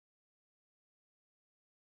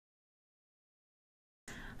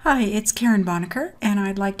Hi, it's Karen Bonacker, and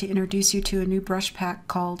I'd like to introduce you to a new brush pack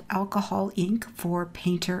called Alcohol Ink for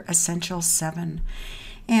Painter Essentials 7.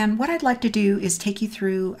 And what I'd like to do is take you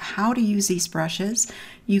through how to use these brushes.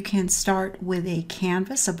 You can start with a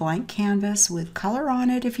canvas, a blank canvas with color on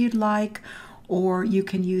it if you'd like, or you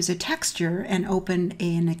can use a texture and open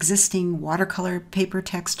an existing watercolor paper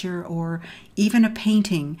texture or even a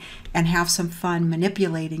painting and have some fun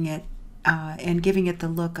manipulating it and giving it the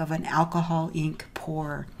look of an alcohol ink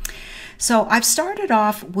pour. So I've started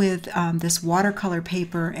off with this watercolor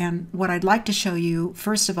paper, and what I'd like to show you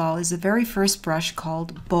first of all is the very first brush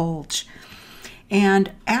called Bulge.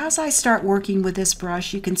 And as I start working with this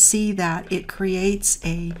brush, you can see that it creates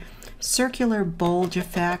a circular bulge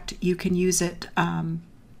effect. You can use it and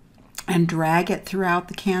drag it throughout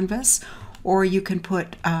the canvas, or you can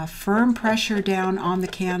put firm pressure down on the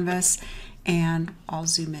canvas. And I'll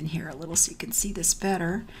zoom in here a little so you can see this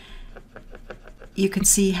better. You can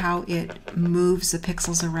see how it moves the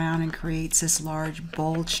pixels around and creates this large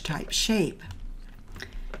bulge type shape.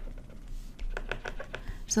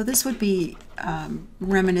 So this would be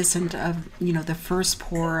reminiscent of, the first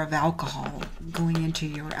pour of alcohol going into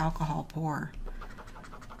your alcohol pour,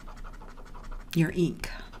 your ink.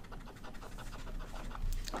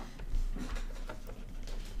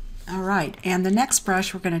 All right, and the next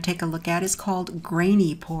brush we're going to take a look at is called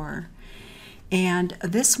Grainy Pour. And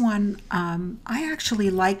this one, I actually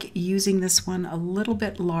like using this one a little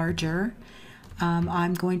bit larger.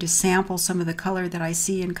 I'm going to sample some of the color that I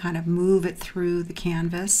see and kind of move it through the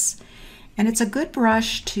canvas. And it's a good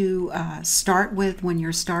brush to start with when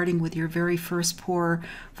you're starting with your very first pour,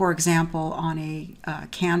 for example, on a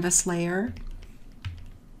canvas layer.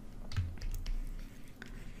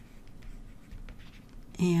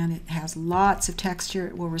 And it has lots of texture.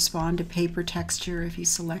 It will respond to paper texture if you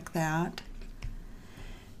select that.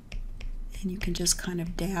 And you can just kind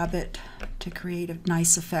of dab it to create a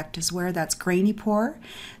nice effect as well. That's Grainy Pour.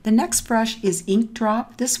 The next brush is Ink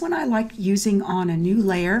Drop. This one I like using on a new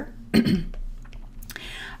layer.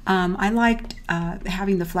 I liked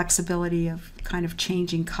having the flexibility of kind of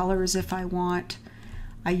changing colors if I want.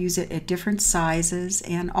 I use it at different sizes,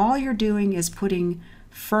 and all you're doing is putting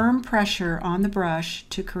firm pressure on the brush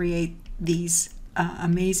to create these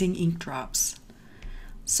amazing ink drops.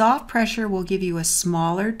 Soft pressure will give you a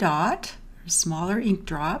smaller dot, a smaller ink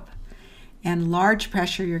drop, and large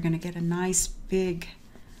pressure you're going to get a nice big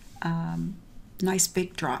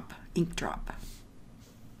drop, ink drop.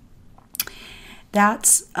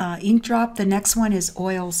 That's ink drop. The next one is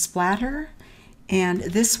Oil Splatter. And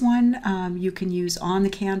this one you can use on the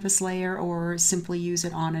canvas layer or simply use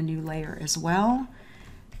it on a new layer as well.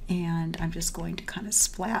 And I'm just going to kind of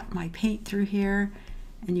splat my paint through here,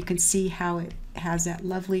 and you can see how it has that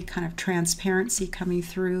lovely kind of transparency coming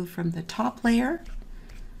through from the top layer.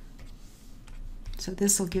 So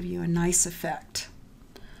this will give you a nice effect.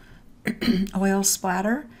 Oil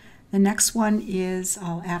Splatter. The next one is,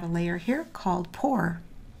 I'll add a layer here called Pour.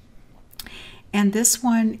 And this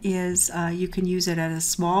one is, you can use it at a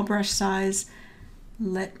small brush size.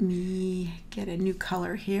 Let me get a new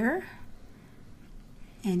color here.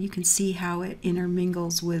 And you can see how it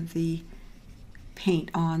intermingles with the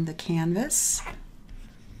paint on the canvas.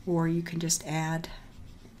 Or you can just add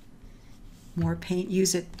more paint.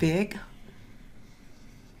 Use it big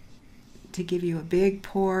to give you a big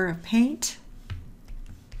pour of paint.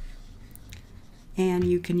 And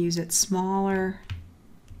you can use it smaller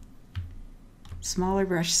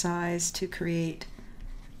brush size to create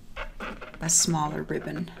a smaller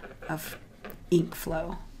ribbon of ink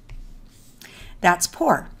flow. That's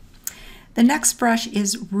Pour. The next brush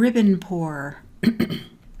is Ribbon Pour.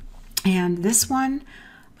 And this one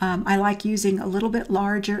I like using a little bit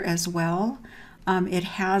larger as well. It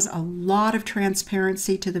has a lot of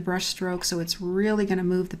transparency to the brush stroke, so it's really going to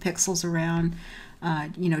move the pixels around,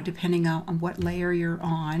 depending on what layer you're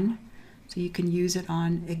on. So you can use it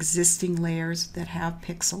on existing layers that have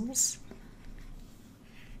pixels.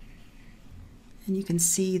 And you can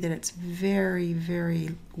see that it's very,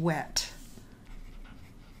 very wet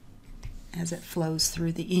as it flows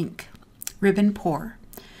through the ink. Ribbon Pour.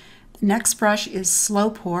 The next brush is Slow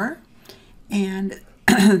Pour, and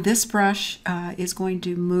this brush is going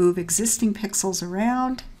to move existing pixels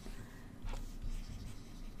around,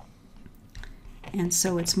 and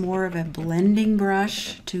so it's more of a blending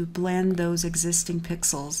brush to blend those existing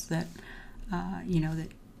pixels that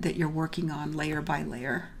that you're working on layer by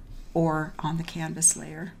layer or on the canvas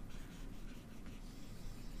layer.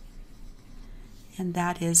 And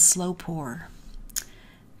that is Slow Pour.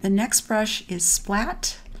 The next brush is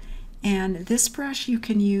Splat, and this brush you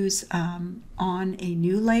can use on a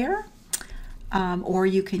new layer or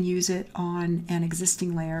you can use it on an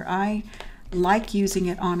existing layer. I like using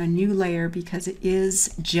it on a new layer because it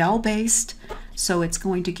is gel based, so it's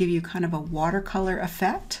going to give you kind of a watercolor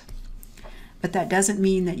effect. But that doesn't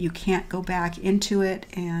mean that you can't go back into it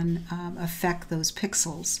and affect those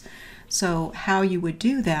pixels. So how you would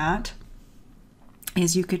do that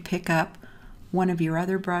is you could pick up one of your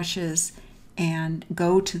other brushes and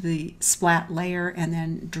go to the splat layer and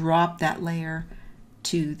then drop that layer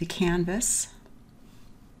to the canvas.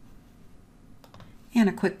 And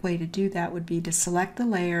a quick way to do that would be to select the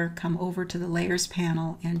layer, come over to the layers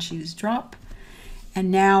panel and choose drop.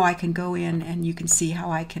 And now I can go in and you can see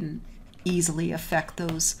how I can easily affect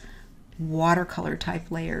those watercolor type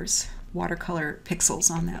layers, watercolor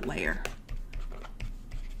pixels on that layer.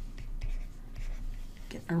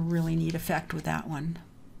 Get a really neat effect with that one.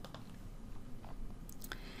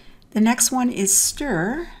 The next one is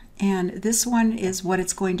stir, and this one is what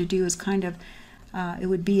it's going to do is kind of, it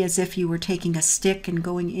would be as if you were taking a stick and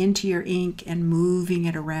going into your ink and moving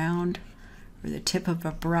it around, or the tip of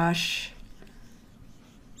a brush.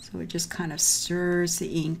 So it just kind of stirs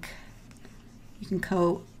the ink. You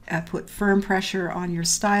can put firm pressure on your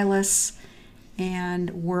stylus and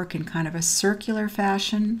work in kind of a circular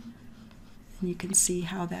fashion. And you can see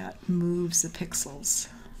how that moves the pixels.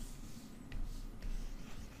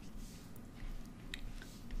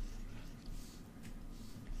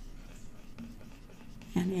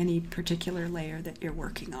 And any particular layer that you're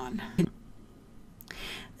working on.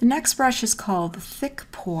 The next brush is called Thick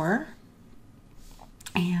Pour,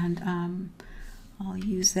 and I'll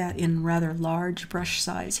use that in rather large brush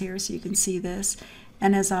size here so you can see this.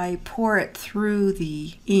 And as I pour it through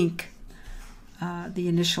the ink, the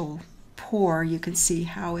initial pour, you can see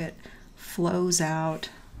how it flows out.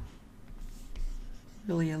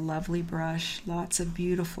 Really a lovely brush, lots of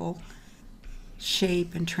beautiful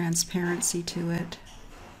shape and transparency to it.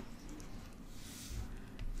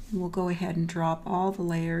 And we'll go ahead and drop all the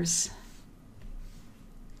layers,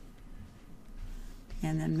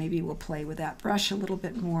 and then maybe we'll play with that brush a little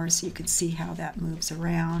bit more so you can see how that moves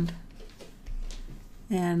around.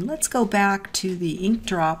 And let's go back to the ink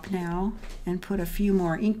drop now and put a few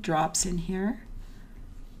more ink drops in here.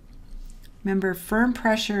 Remember, firm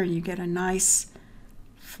pressure, you get a nice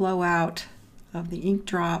flow out of the ink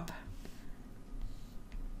drop,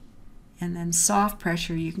 and then soft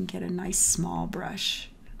pressure, you can get a nice small brush,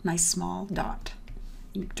 nice small dot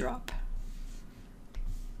ink drop.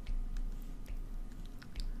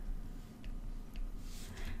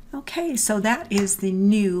 Okay, so that is the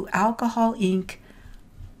new alcohol ink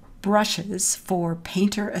brushes for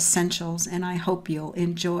Painter Essentials, and I hope you'll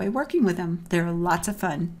enjoy working with them. They're lots of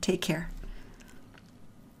fun. Take care.